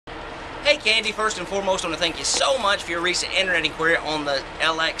Hey Candy, first and foremost I want to thank you so much for your recent internet inquiry on the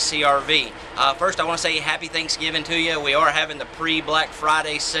LX CR-V. First I want to say happy Thanksgiving to you. We are having the pre-Black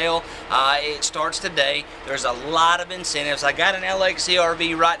Friday sale. It starts today. There's a lot of incentives. I got an LX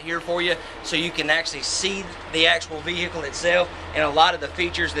CR-V right here for you so you can actually see the actual vehicle itself and a lot of the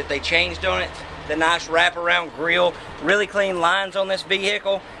features that they changed on it. The nice wraparound grille, really clean lines on this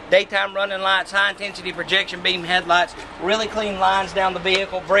vehicle, daytime running lights, high intensity projection beam headlights, really clean lines down the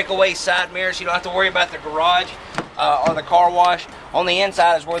vehicle, breakaway side mirrors, you don't have to worry about the garage or the car wash. On the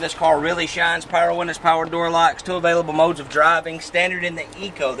inside is where this car really shines. Power windows, power door locks, 2 available modes of driving, standard in the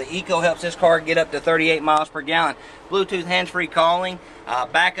Eco. The Eco helps this car get up to 38 miles per gallon. Bluetooth hands-free calling,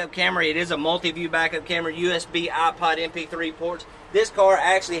 backup camera, it is a multi-view backup camera, USB, iPod, MP3 ports. This car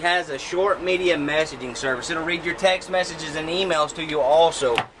actually has a short media messaging service. It'll read your text messages and emails to you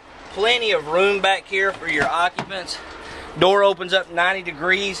also. Plenty of room back here for your occupants. Door opens up 90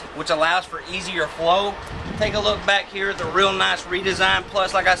 degrees, which allows for easier flow. Take a look back here at the real nice redesign.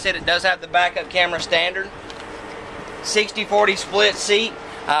 Plus, like I said, it does have the backup camera standard. 60-40 split seat.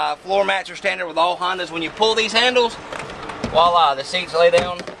 Floor mats are standard with all Hondas. When you pull these handles, voila, the seats lay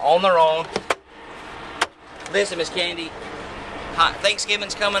down on their own. Listen, Miss Candy,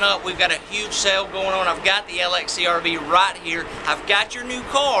 Thanksgiving's coming up. We've got a huge sale going on. I've got the LX CR-V right here. I've got your new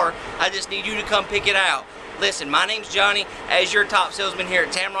car. I just need you to come pick it out. Listen, my name's Johnny. As your top salesman here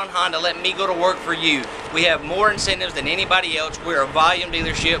at Tameron Honda, let me go to work for you. We have more incentives than anybody else. We're a volume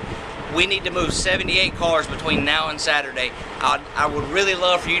dealership. We need to move 78 cars between now and Saturday. I would really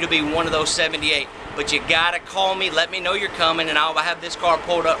love for you to be one of those 78. But you gotta call me, let me know you're coming, and I'll have this car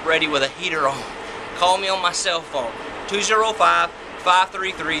pulled up ready with a heater on. Call me on my cell phone.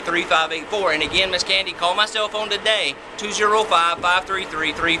 205-533-3584. And again, Miss Candy, call my cell phone today,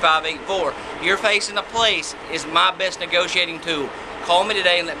 205-533-3584. Your face in the place is my best negotiating tool. Call me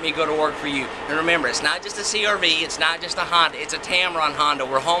today and let me go to work for you. And remember, it's not just a CR-V, it's not just a Honda, it's a Tameron Honda.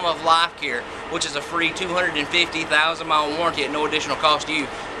 We're home of Life Care, which is a free 250,000 mile warranty at no additional cost to you.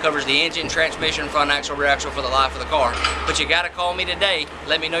 Covers the engine, transmission, front axle, rear axle for the life of the car. But you gotta call me today,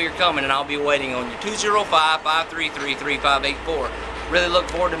 let me know you're coming, and I'll be waiting on you. 205-533-3584. Really look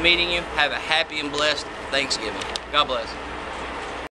forward to meeting you. Have a happy and blessed Thanksgiving. God bless.